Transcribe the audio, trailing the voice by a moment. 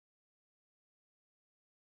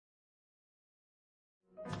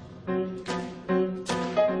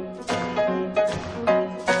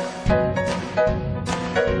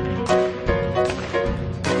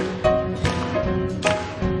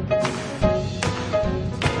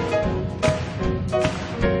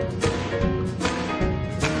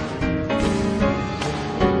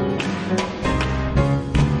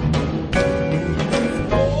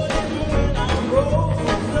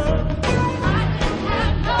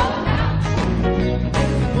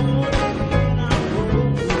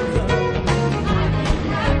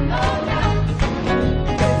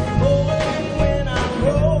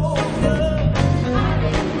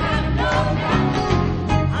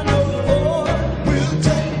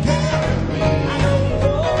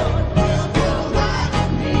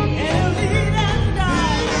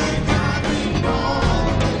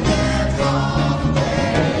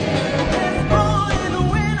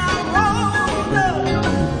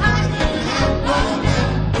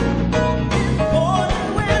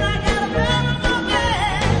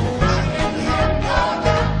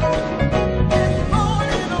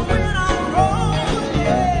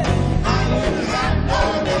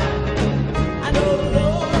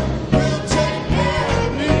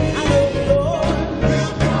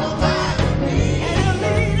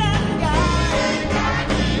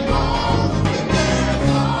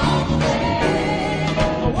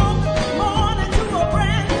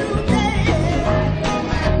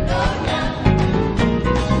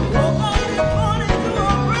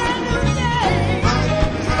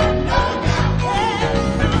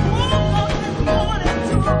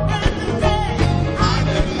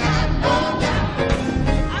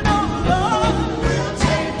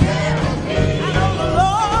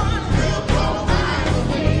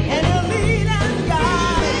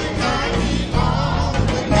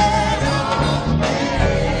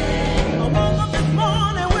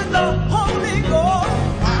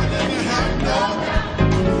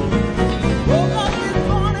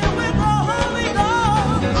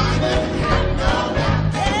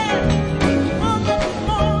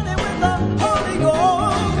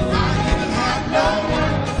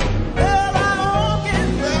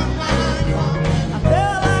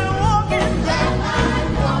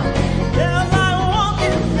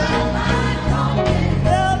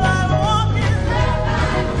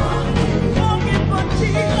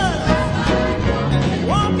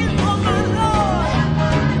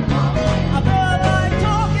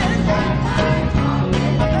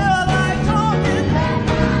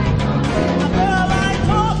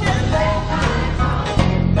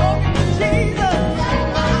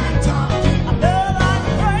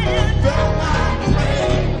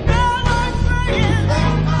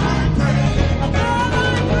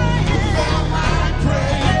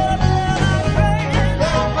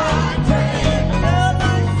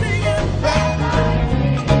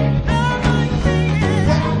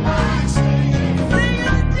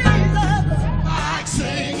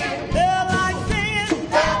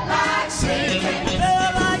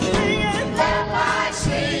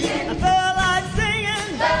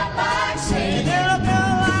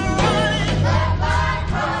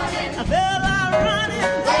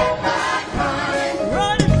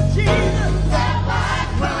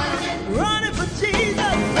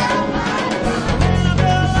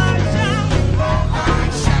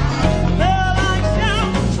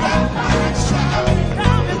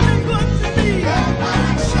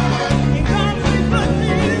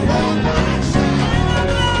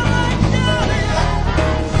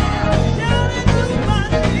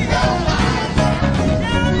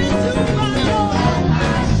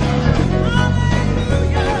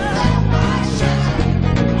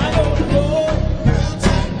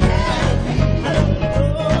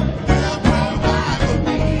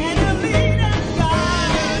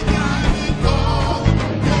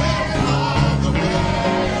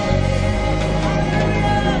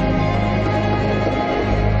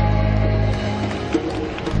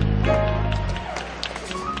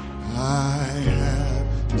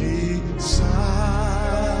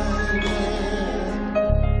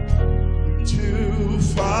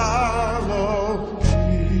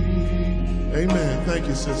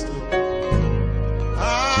you, sister.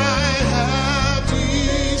 I have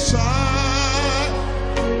decided.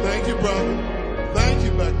 Thank you, brother. Thank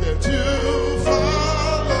you back there. To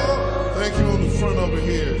follow. Thank you on the front over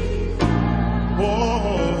here.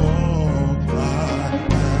 Oh, I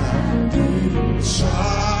have decided.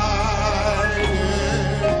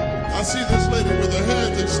 I see this lady with her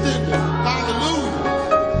hands extended. Hallelujah.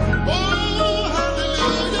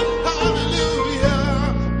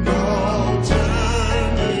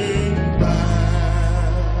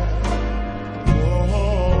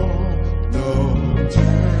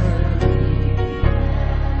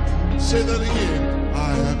 Say that again.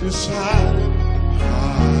 I have decided. I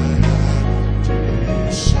have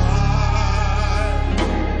decided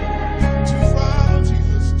to follow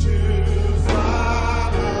Jesus, to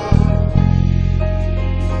follow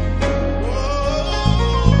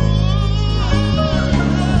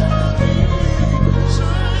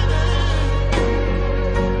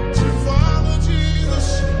to follow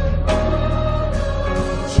Jesus.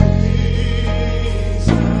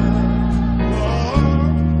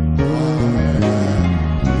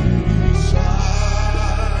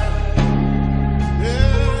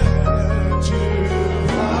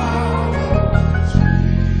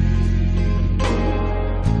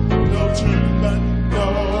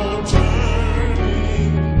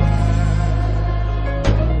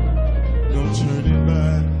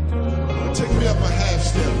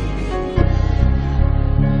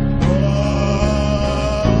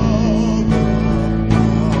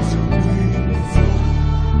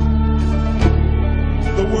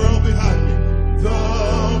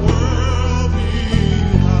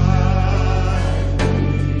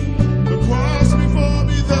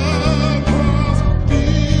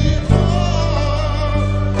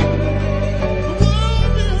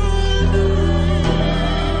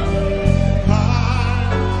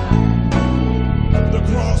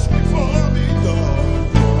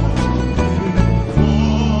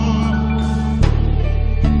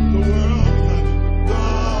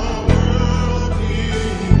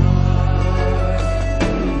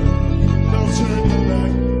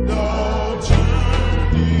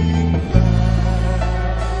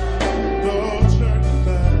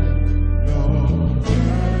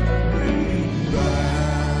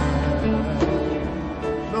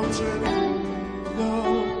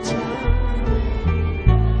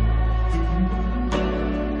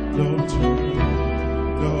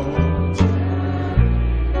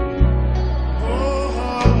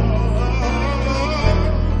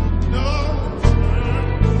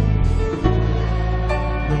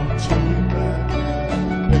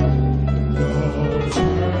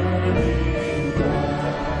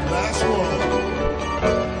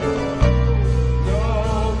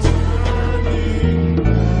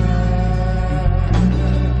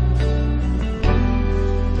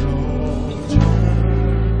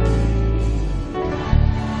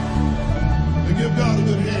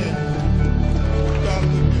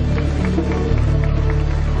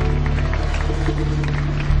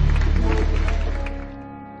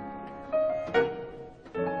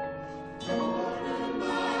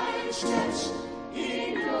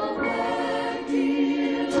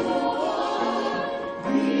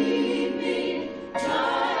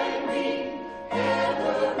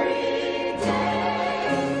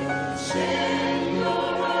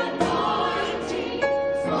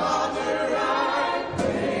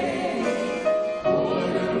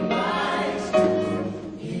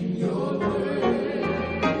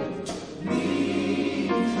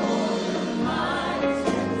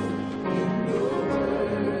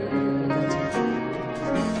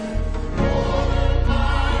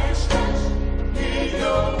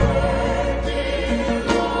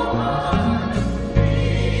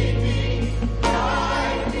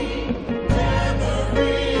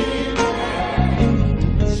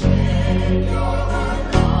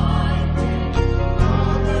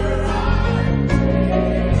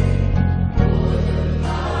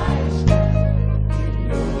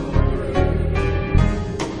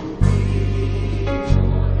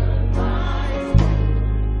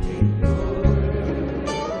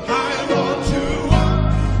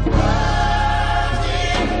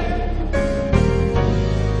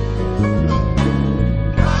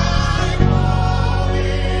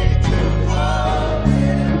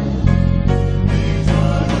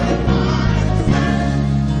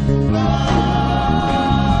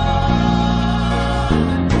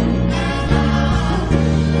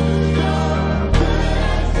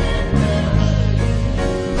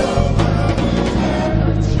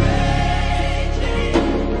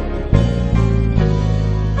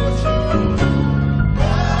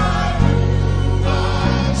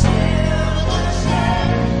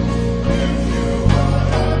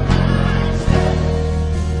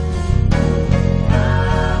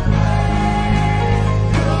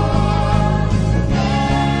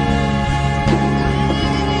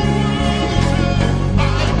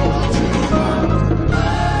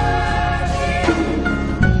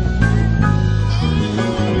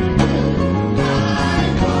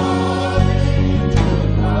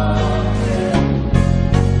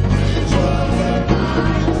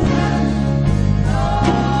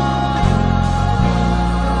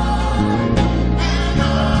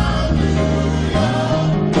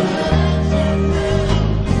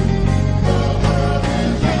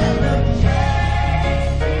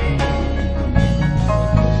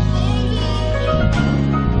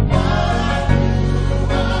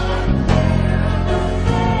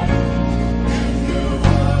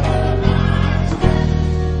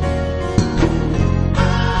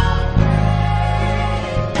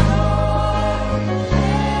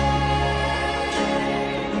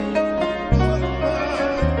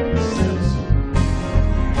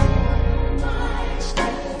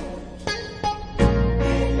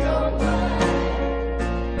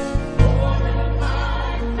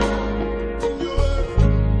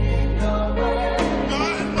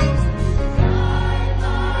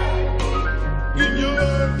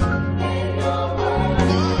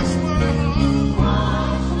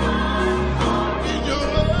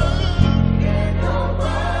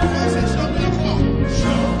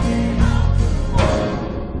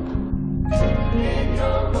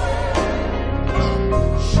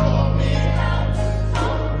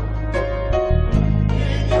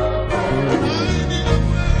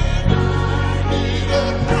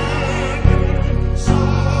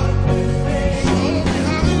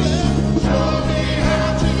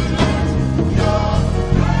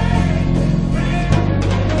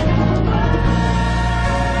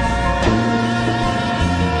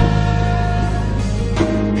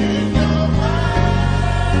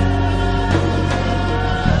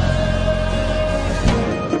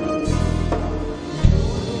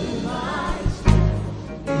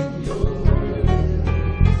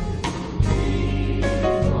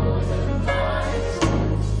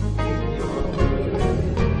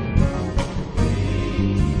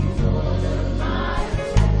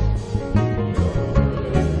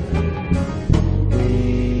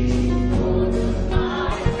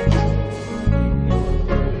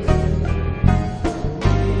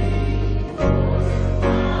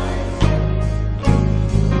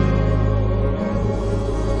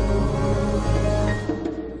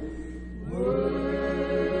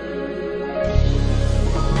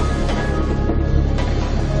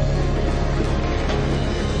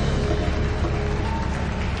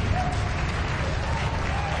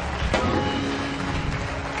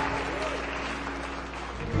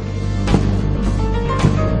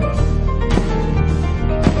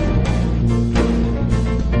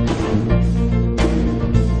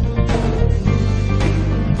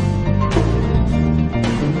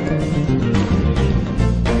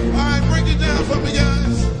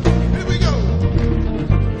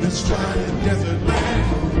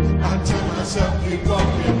 myself keep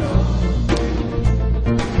walking on.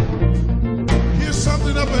 Here's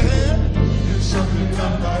something up ahead. Here's something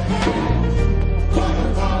up ahead. What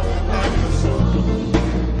a falling like a song.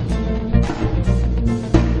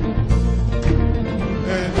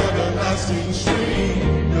 An everlasting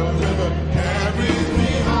stream, your river carries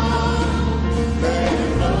me on. Let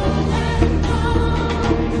it flow, let it flow.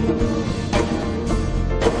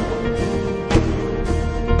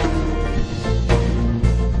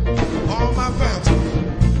 All my fountains,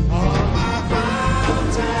 all my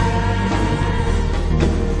fountains.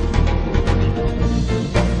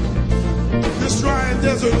 This dry and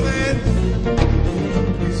desert land,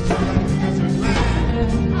 this dry and desert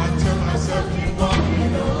land, I tell myself keep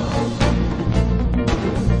walking on.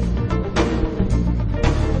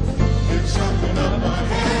 There's something up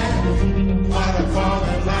ahead, water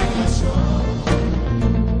falling like a storm.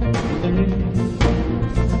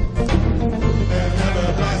 An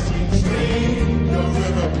everlasting stream, your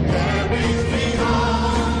river carries me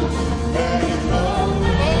on. Let it flow,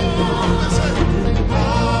 let it flow. Listen.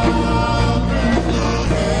 All breath of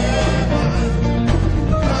heaven,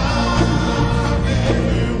 come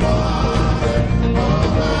every water, all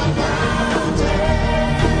my mountains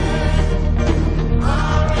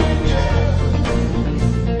are in you.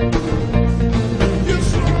 You're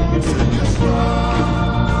strong, you're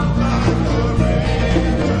strong like the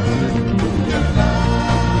river. Your love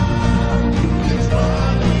is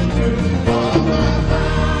running through all my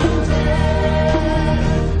mountains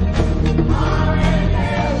are in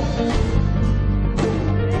you.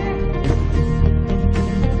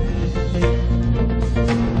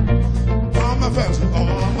 All my fountains, all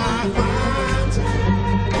my fountains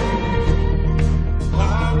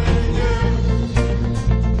are in you.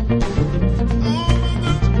 All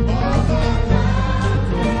my fountains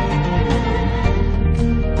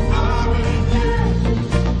are in you.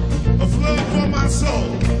 A flood for my soul,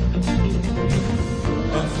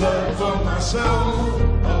 a flood for my soul,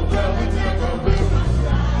 a well that never will run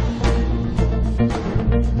dry.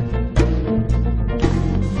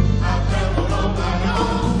 I've traveled on my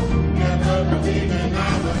own, never believing I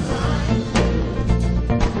would find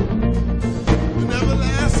an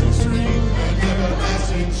everlasting stream, an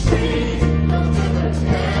everlasting stream, the river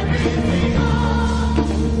carries me on.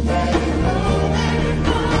 Let it flow, let it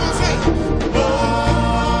flow. Come on, say it. Oh,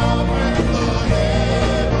 breath of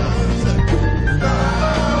heavens,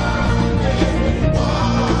 God, every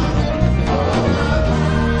water, all my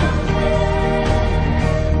mountains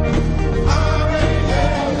are in you.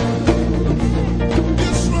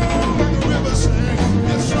 You're strong like a river, sing.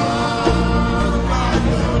 You're strong like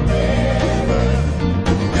a river.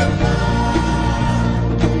 Your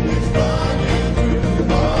love is running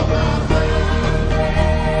through all my mountains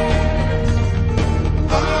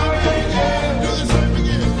are in you. Do the same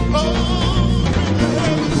again. Oh, breath of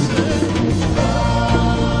heaven, sing. Oh,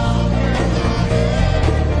 breath of heaven,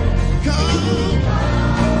 come,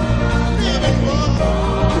 living water,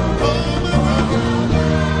 all my mountains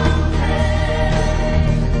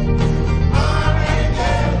are in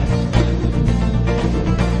you.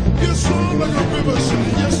 You're strong like a river, sing.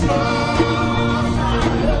 You're strong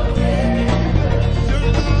like a river. Your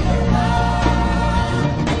love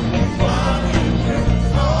is running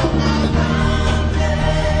through all my mountains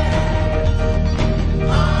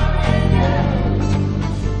are in you.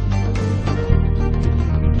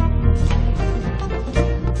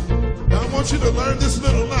 Now I want you to learn this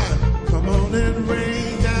little line. Come on and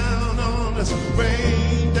rain down on us,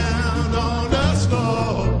 rain down on us,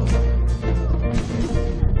 Lord.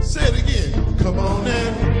 Say it again. Come on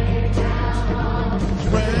and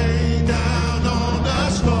rain down on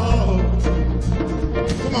us, Lord.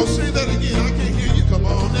 Come on, say that again. I can't hear you. Come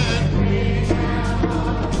on and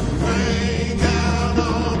rain down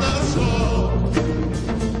on us, Lord.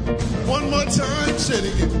 One more time. Say it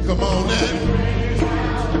again. Come on and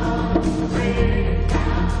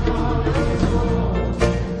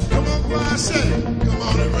come on, choir, say it. Come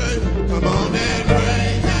on and rain. Come on and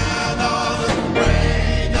rain down on us,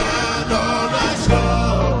 rain down on us,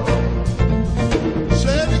 Lord.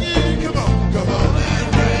 Say it again. Come on and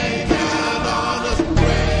rain down on us,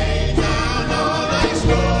 rain down on us,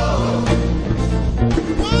 Lord.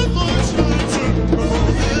 One more time, sir. Come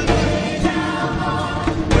on and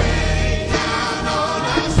rain down on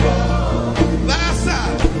us, Lord.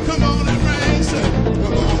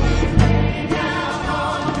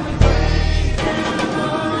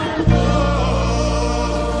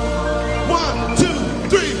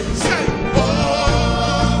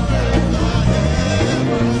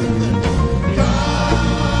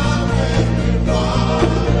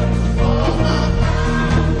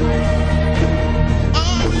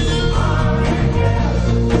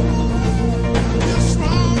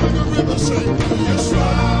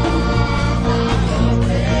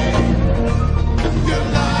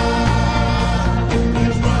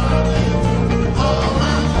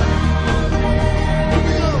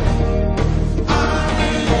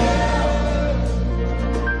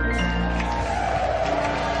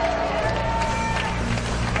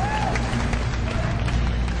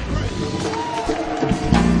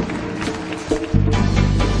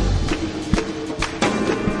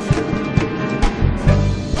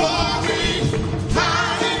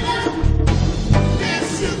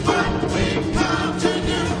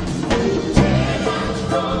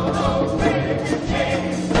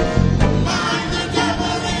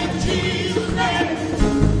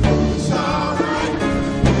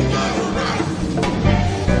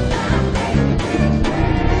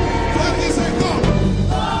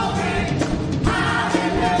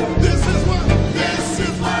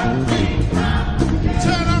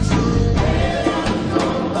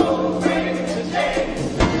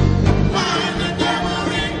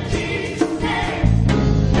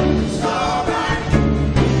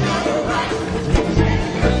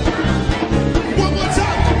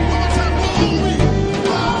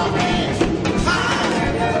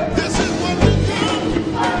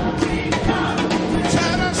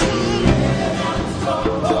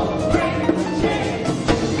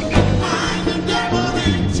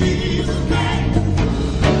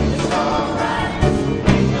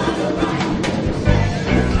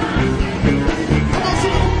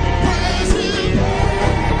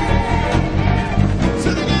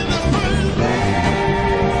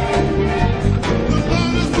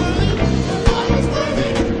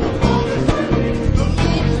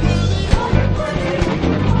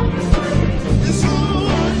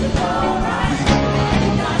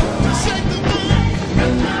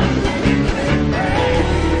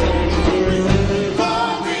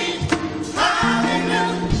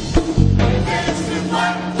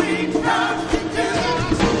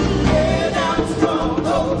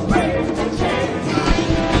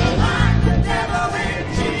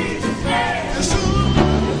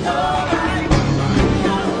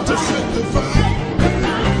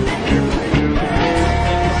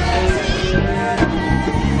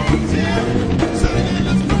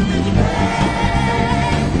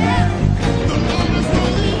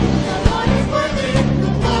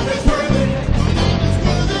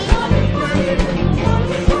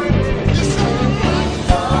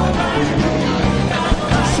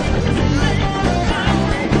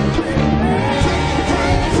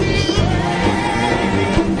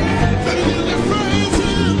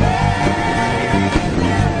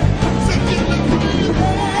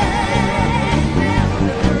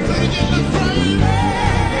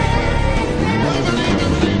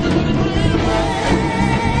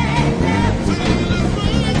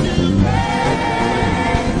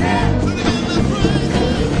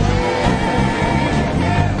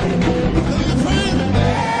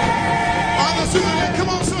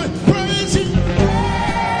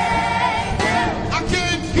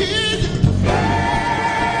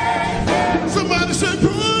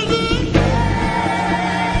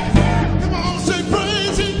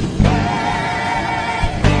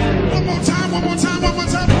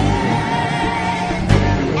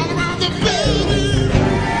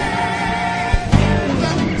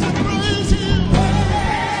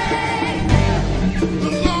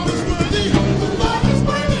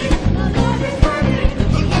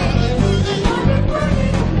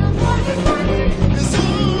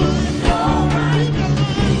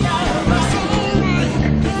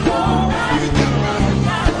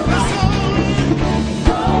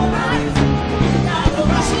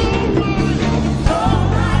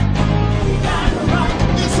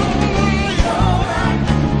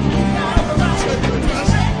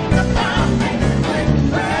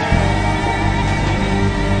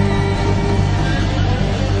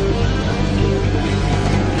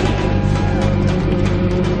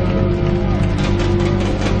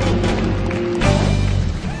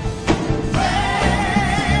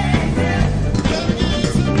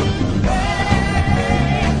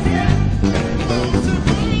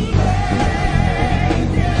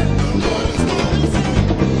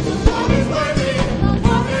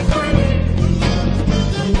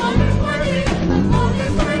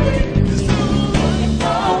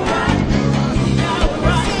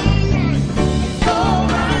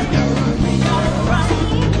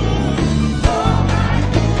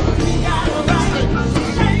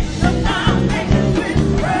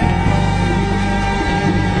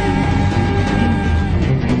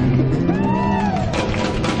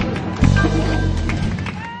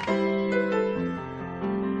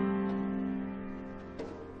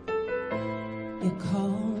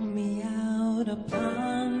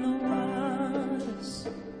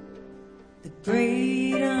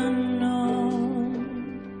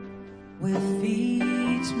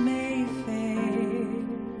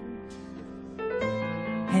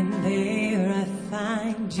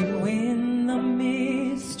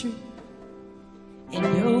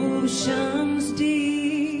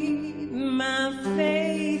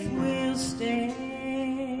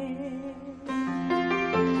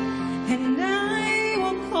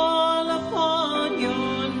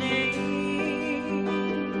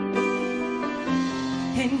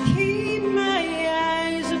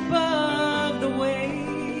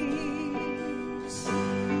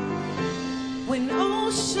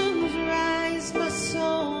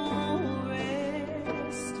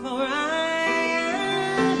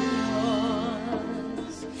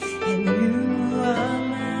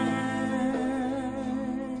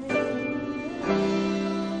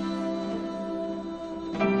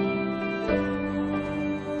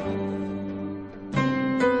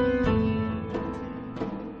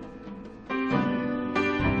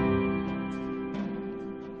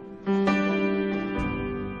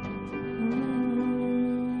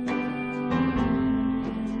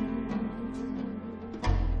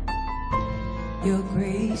 Your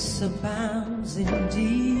grace abounds in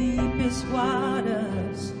deepest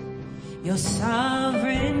waters. Your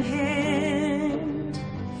sovereign hand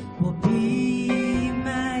will be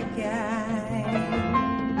my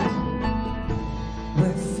guide.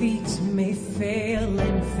 Where feet may fail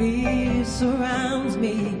and fear surrounds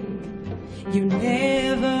me, you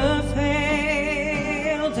never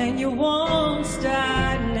failed and you won't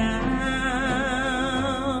start now.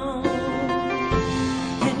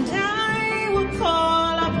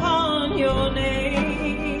 Call upon your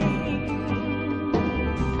name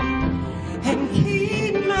and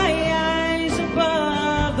keep my eyes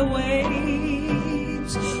above the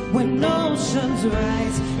waves. When oceans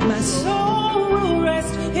rise, my soul will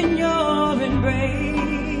rest in your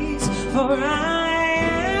embrace, for I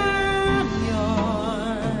am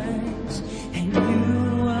yours and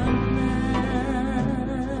you are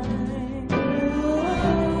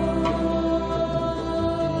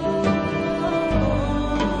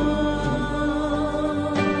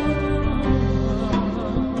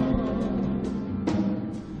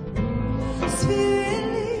Spirit,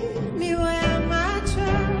 lead me where my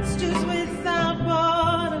trust is without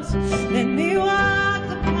borders. Let me walk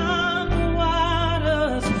upon the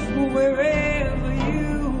waters wherever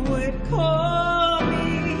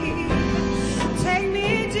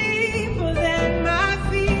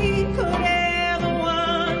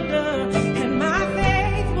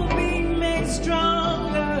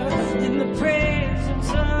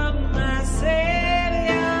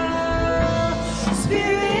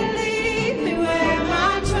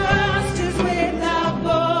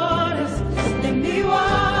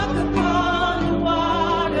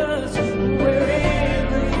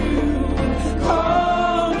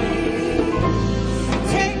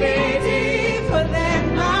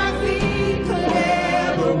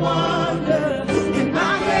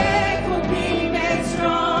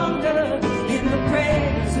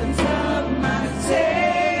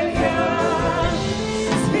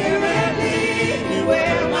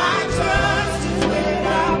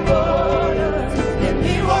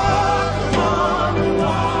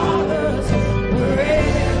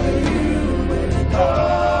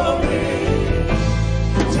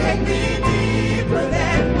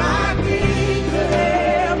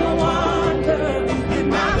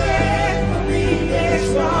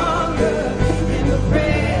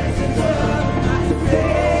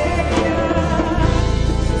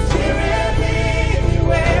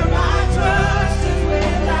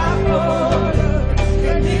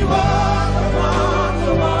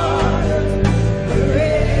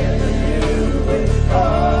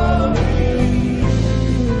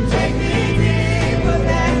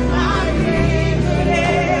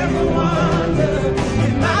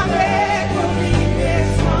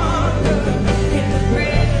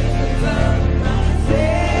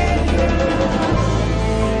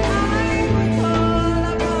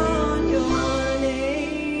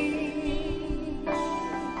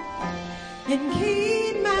and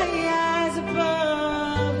keep my eyes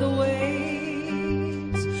above the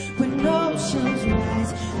waves. When oceans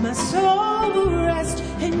rise, my soul will rest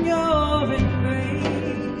in your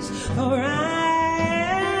embrace. For I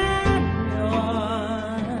am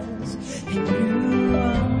yours, and you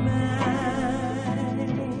are mine.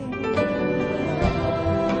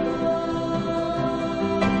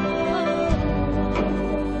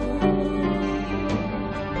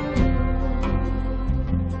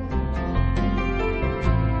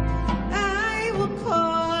 I will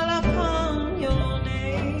call upon your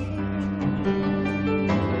name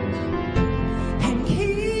and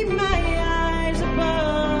keep my eyes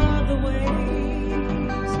above the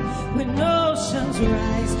waves. When oceans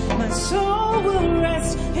rise, my soul will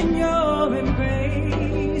rest in your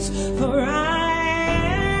embrace. For I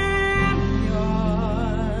am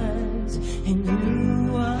yours, and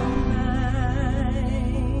you are mine.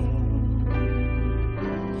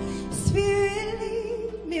 Spirit,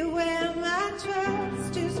 lead me where my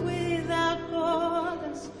trust is without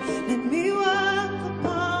borders. Let me walk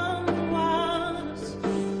upon the waters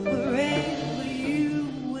wherever you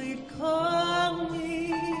would call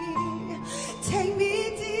me. Take me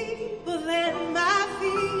deeper than my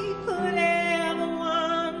feet could ever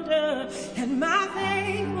wander, and my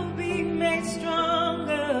faith will be made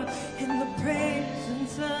stronger in the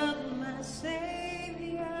presence of my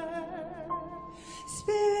Savior.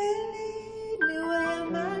 Spirit, lead me where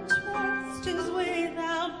my trust is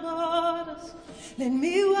without borders. Let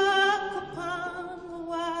me walk upon the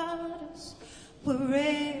waters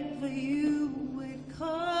wherever you would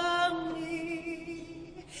call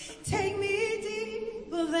me. Take me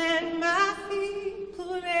deeper than my feet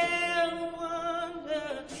could ever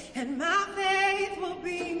wander, and my faith will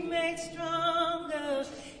be made stronger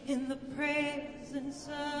in the presence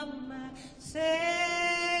of my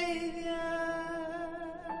Savior.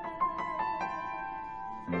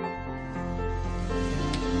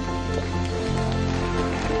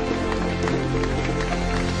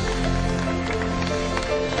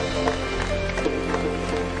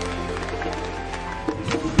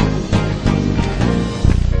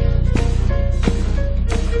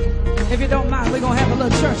 If you don't mind, we're going to have a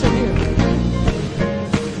little church in here.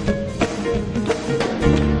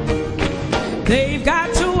 They've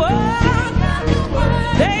got to work.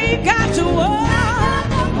 They've got to work.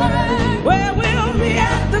 Where we'll be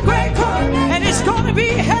at the great court, and it's going to be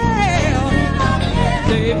hell.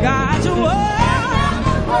 They've got to work.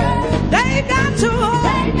 They've got to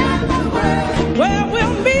work. Where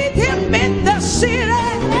we'll meet him in the city.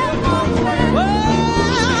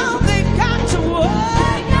 Well, they've got to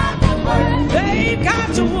work. They've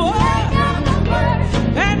got to work.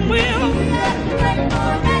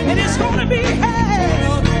 And it's going to be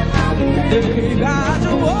hell. They've got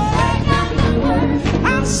to work.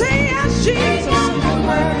 I'll say yes, Jesus.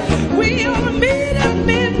 We'll meet him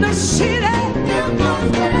in the city.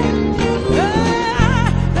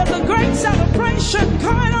 There's a great celebration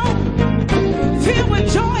going on, filled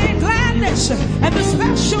with joy and gladness, and the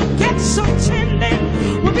special guests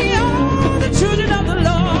attending will be all the children of the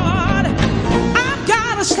Lord. I've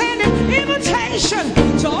got a standing invitation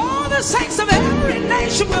to all the saints of every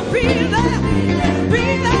nation will be there, be there, be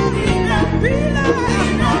there, be there.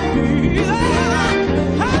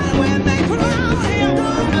 And when they crown him,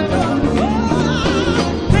 oh,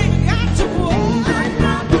 they've got to walk,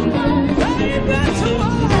 they've got to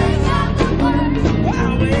walk.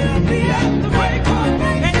 Well, we'll be at the great court,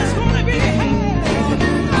 and it's going to be hell.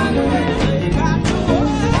 They've got to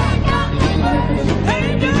walk,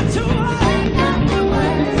 they've got to walk.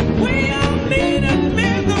 We'll meet him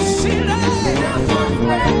in the city.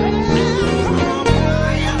 Come on,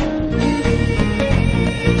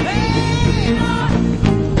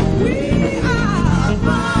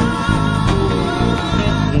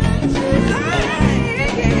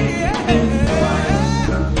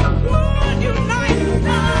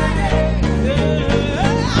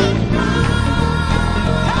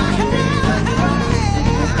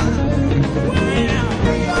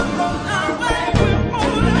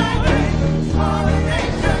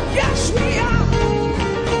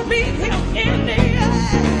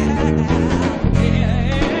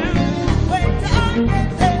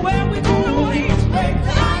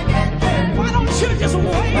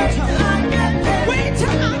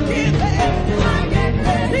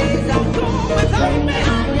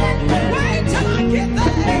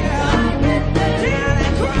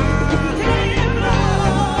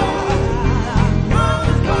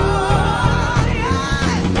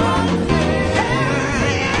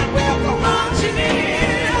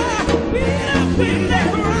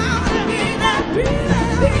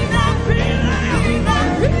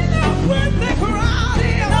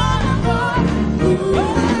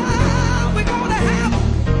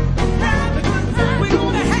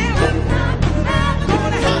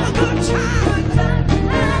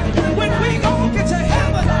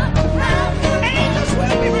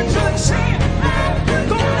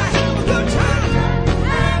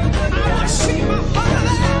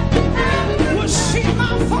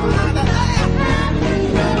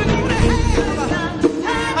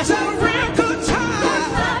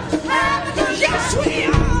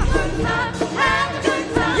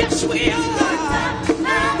 we are.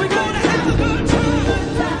 We're gonna have a good time.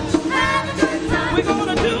 We're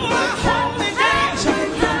gonna do our holy dance.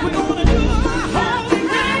 We're gonna do our holy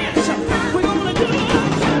dance. We're gonna do our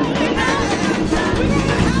holy dance. We're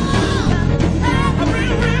gonna have a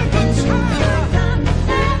real, real good time.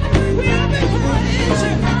 We'll be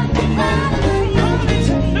crazy from morning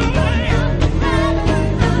to noon.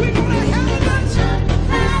 We're gonna have a good time.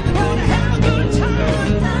 Gonna have a good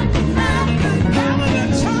time. Have a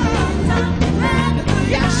good time.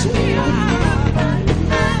 Yes, we are.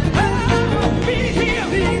 Be here,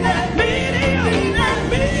 be there, be there, be there,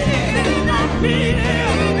 be there, be there.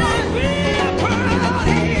 We're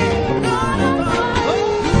party.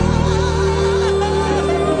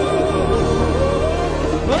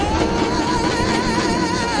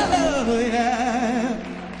 Oh, yeah.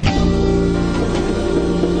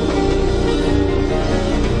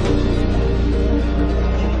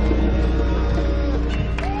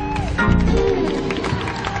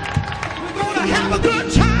 We're gonna have a good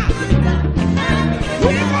time.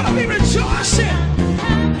 We're gonna be rejoicing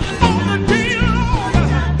all the day long.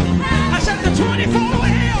 I said the 24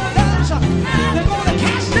 elders, they're gonna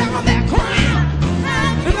cast down their crown.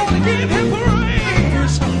 They're gonna give him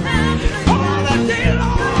praise all the day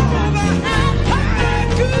long. Hey,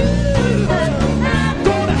 good.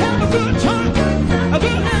 Gonna have a good time. A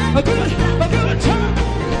good time.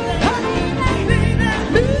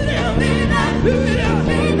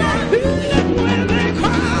 When they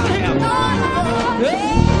cry him.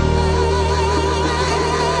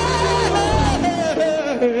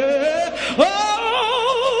 Oh,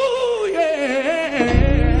 yeah.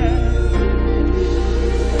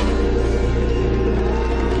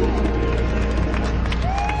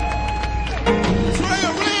 Trey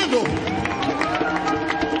Randall.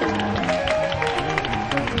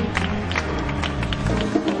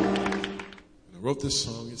 I wrote this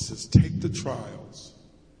song. It says, take the trials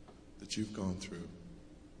that you've gone through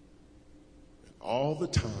and all the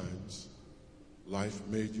times life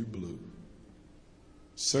made you blue.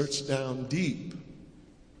 Search down deep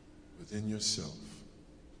within yourself.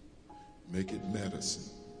 Make it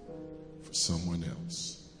medicine for someone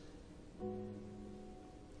else.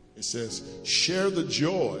 It says, share the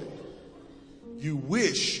joy you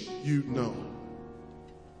wish you'd known.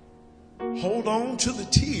 Hold on to the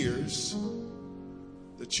tears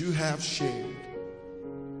that you have shared.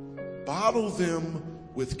 Bottle them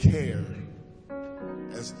with care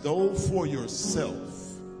as though for yourself.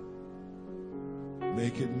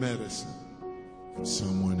 Make it medicine for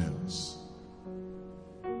someone else.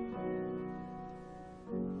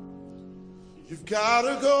 You've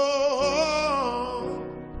gotta go,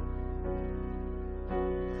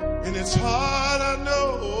 and it's hard, I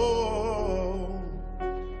know.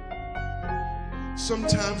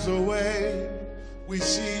 Sometimes the way we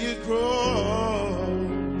see it grow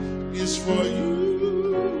is for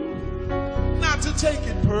you not to take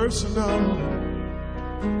it personal,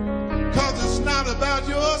 'cause it's not about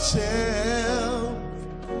yourself.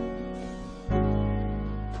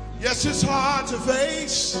 Yes, it's hard to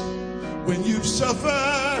face when you've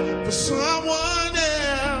suffered for someone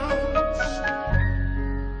else.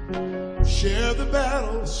 Share the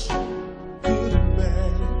battles, good and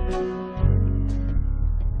bad.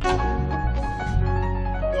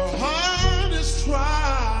 The hardest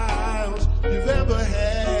trials you've ever had.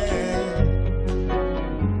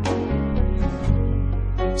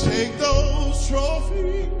 Take those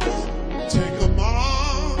trophies, take them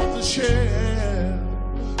off the shelf.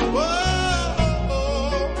 Whoa,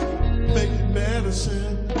 make it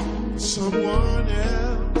medicine for someone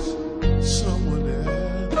else, someone else.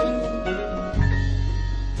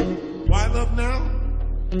 Why love now?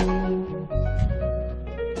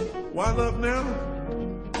 Why love now?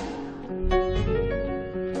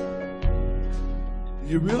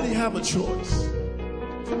 You really have a choice.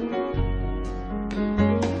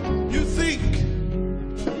 You think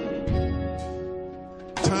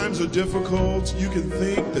times are difficult. You can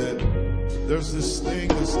think that there's this thing,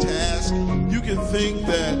 this task. You can think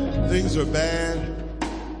that things are bad.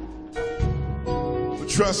 But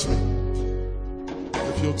trust me,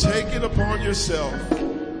 if you'll take it upon yourself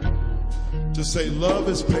to say love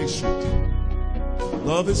is patient,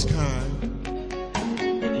 love is kind,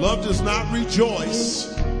 love does not rejoice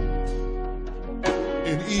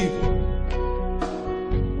in evil.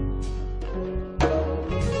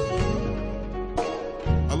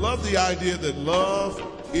 I love the idea that love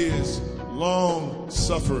is long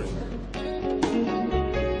suffering.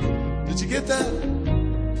 Did you get that?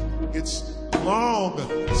 It's long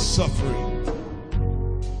suffering.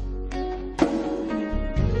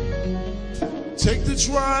 Take the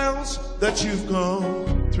trials that you've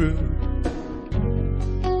gone through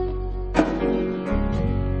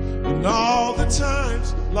and all the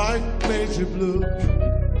times life made you blue.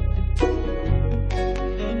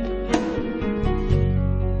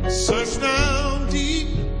 Search down deep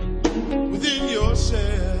within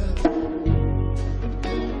yourself.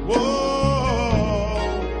 Whoa,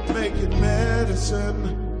 make it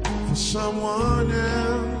medicine for someone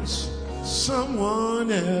else,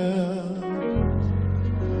 someone else.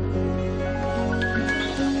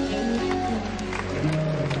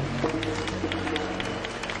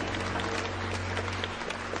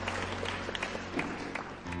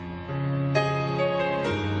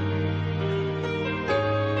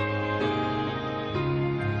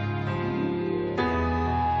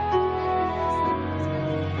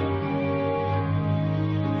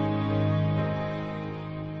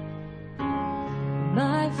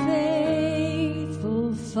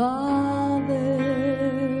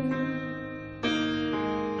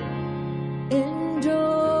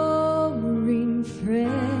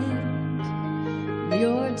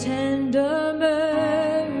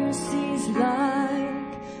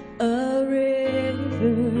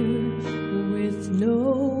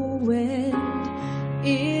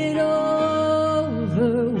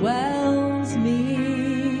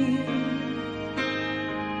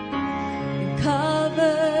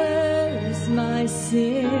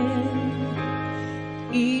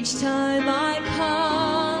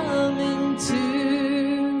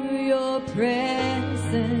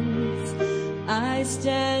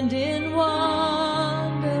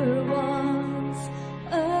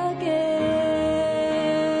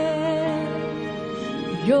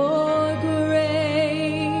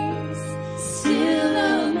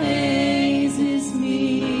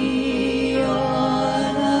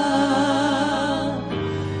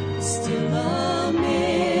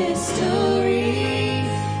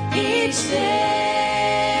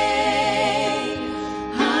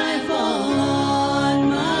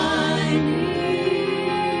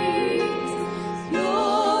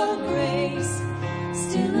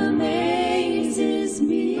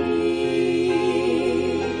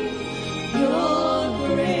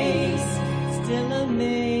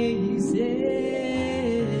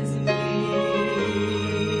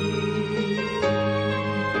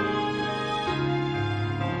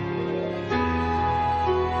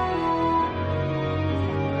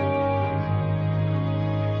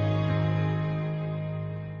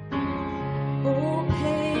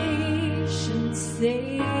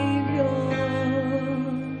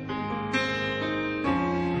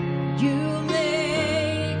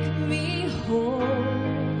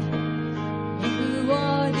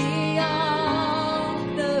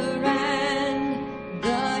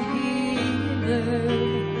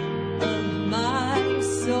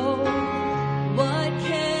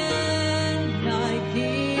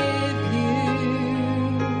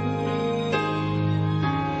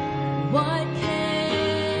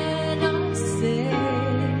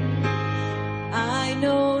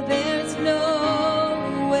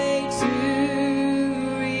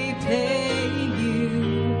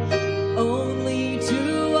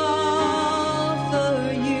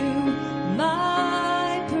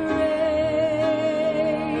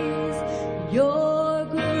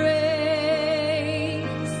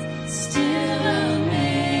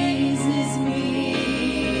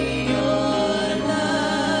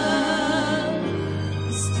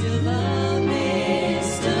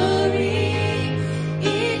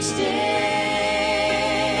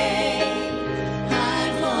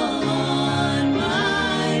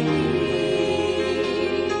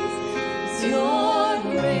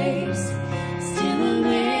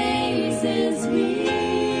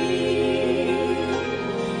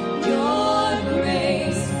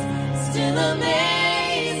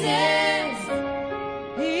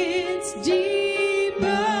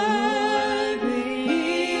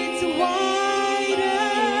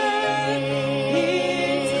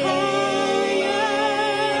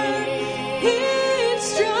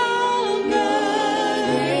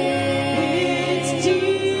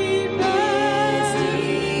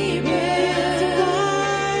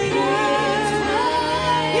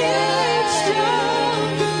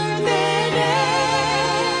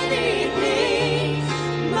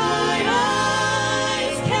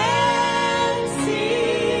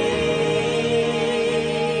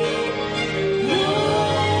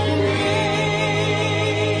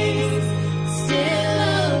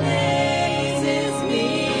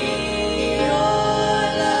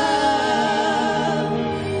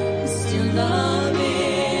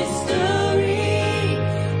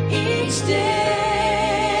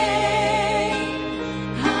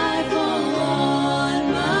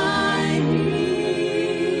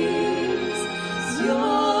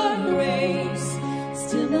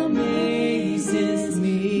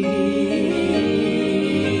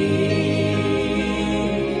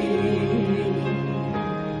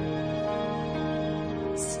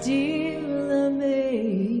 still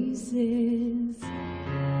amazing.